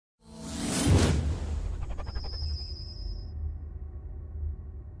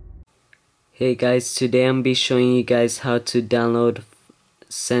Hey guys, today I'm be showing you guys how to download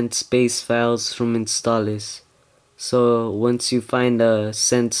CentSpace files from Installous. So once you find a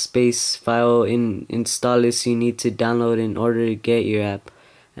CentSpace file in Installous, you need to download in order to get your app.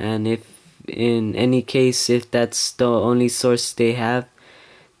 And if in any case, if that's the only source they have,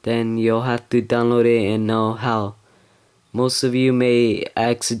 then you'll have to download it and know how. Most of you may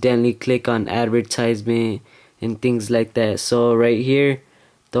accidentally click on advertisement and things like that. So right here,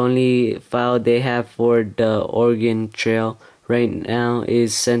 the only file they have for the Oregon Trail right now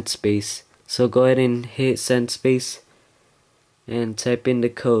is CentSpace. So go ahead and hit CentSpace and type in the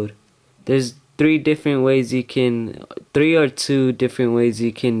code. There's three or two different ways you can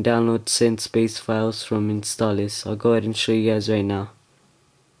download CentSpace files from Installous. I'll go ahead and show you guys right now.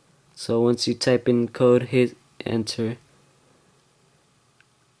 So once you type in code, hit enter.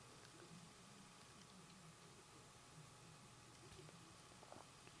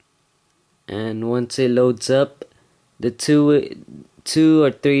 And once it loads up, the two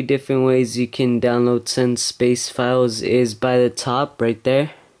or three different ways you can download CentSpace files is by the top right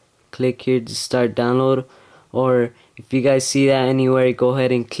there. Click here to start download, or if you guys see that anywhere, go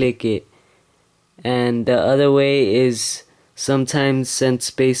ahead and click it. And the other way is sometimes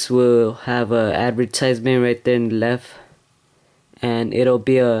CentSpace will have a advertisement right there in the left, and it'll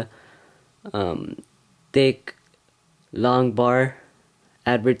be a thick long bar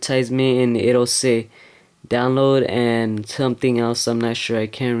advertisement, and it'll say download and something else. I'm not sure, I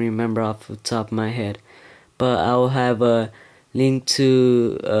can't remember off the top of my head, but I'll have a link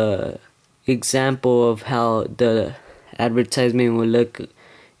to example of how the advertisement will look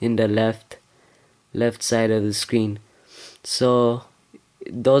in the left side of the screen. So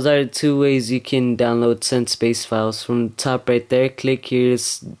those are the two ways you can download CentSpace files. From the top right there, click here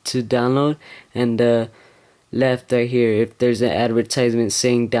to download, and the left right here, if there's an advertisement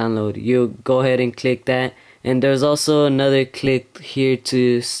saying download, you go ahead and click that. And there's also another click here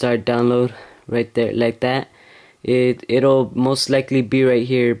to start download right there, like that. It'll most likely be right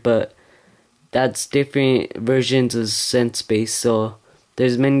here, but that's different versions of CentSpace. So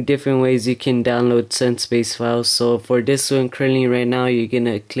there's many different ways you can download CentSpace files. So for this one currently right now, you're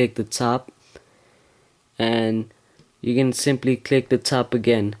gonna click the top, and you can simply click the top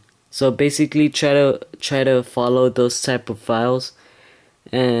again. So basically try to follow those type of files,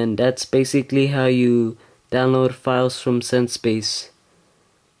 and that's basically how you download files from CentSpace.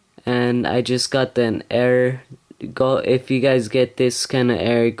 And I just got an error. If you guys get this kind of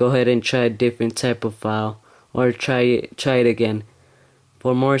error, go ahead and try a different type of file, or try it again.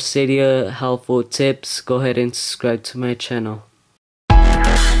 For more Cydia helpful tips, go ahead and subscribe to my channel.